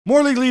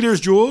More league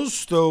leaders,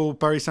 Jules, though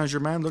Paris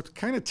Saint-Germain looked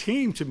kind of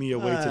tame to me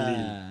away to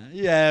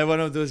Lille. Yeah, one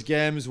of those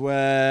games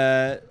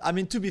where, I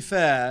mean, to be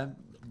fair,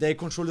 they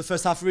controlled the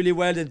first half really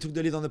well. They took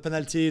the lead on the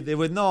penalty. They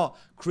were not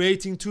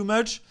creating too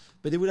much,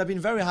 but they would have been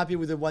very happy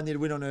with a 1-0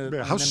 win on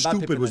a How Mbappe stupid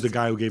penalty. was the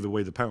guy who gave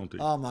away the penalty?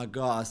 Oh my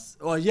gosh.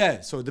 Oh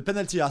yeah, so the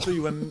penalty, I thought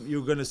you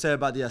were going to say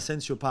about the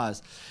Asensio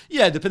pass.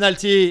 Yeah, the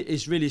penalty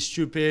is really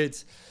stupid.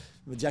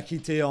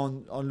 Diakite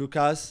on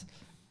Lucas.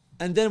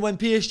 And then when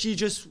PSG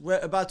just were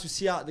about to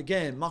see out the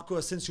game, Marco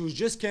Asensio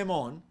just came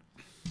on,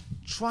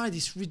 tried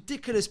this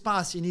ridiculous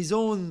pass in his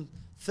own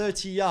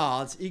 30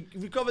 yards. He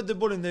recovered the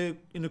ball in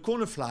the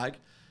corner flag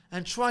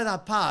and tried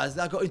that pass.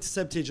 That got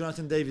intercepted.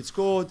 Jonathan David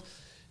scored.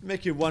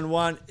 Make it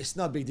 1-1. It's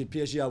not a big deal.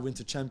 PSG are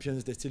winter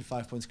champions. They're still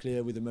 5 points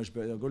clear with a much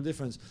better goal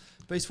difference.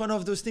 But it's one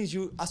of those things.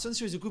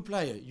 Asensio is a good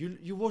player.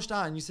 You watch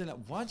that and you say, like,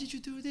 why did you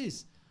do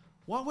this?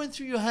 What went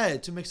through your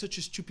head to make such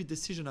a stupid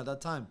decision at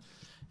that time?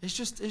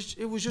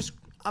 It was just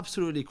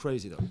absolutely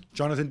crazy, though.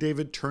 Jonathan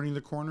David turning the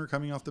corner,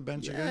 coming off the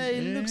bench again. Yeah,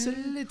 it looks a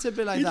little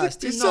bit like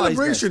that. His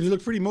celebration, he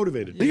looked pretty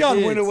motivated.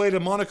 Lyon went away to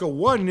Monaco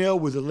 1-0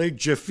 with a late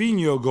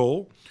Jeffinho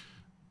goal.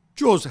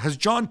 Jules, has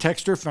John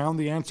Textor found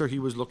the answer he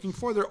was looking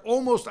for? They're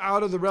almost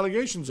out of the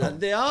relegation zone.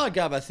 They are,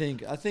 Gab, I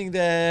think. I think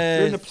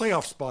they're in the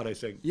playoff spot, I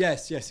think.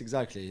 Yes,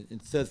 exactly. In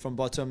third from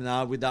bottom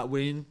now with that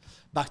win.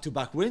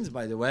 Back-to-back wins,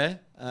 by the way.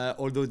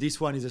 Although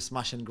this one is a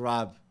smash and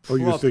grab. Oh,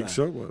 you think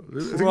so? Well, I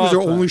think it was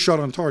their only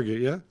shot on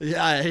target, yeah?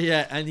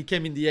 Yeah. And he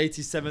came in the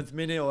 87th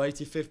minute or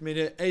 85th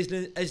minute.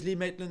 Ainsley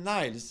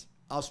Maitland-Niles.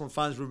 Arsenal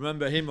fans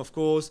remember him, of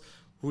course,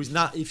 who is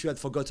not, if you had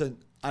forgotten,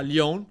 at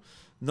Lyon.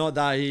 Not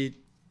that he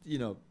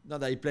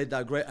played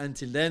that great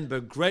until then,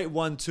 but great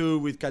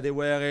 1-2 with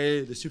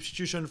Kadewere. The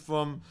substitution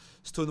from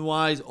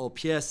Stonewise or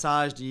Pierre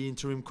Sage, the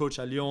interim coach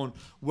at Lyon,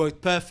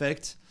 worked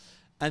perfect.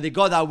 And they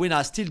got that win.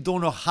 I still don't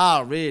know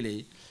how,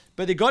 really.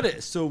 But they got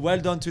it. So well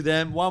done to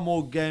them. One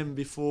more game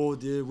before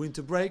the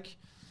winter break.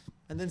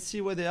 And then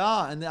see where they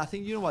are. And I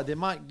think, you know what, they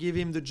might give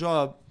him the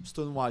job,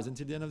 Stonewise,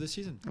 until the end of the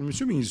season. I'm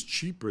assuming he's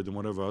cheaper than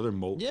whatever other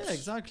molds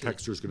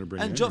Textor's going to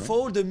bring in. And for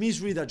all the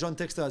misery that John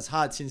Textor has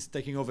had since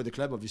taking over the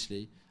club,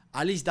 obviously,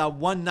 at least that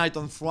one night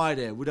on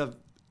Friday would have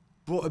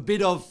brought a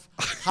bit of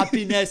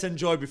happiness and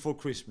joy before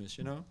Christmas,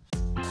 you know?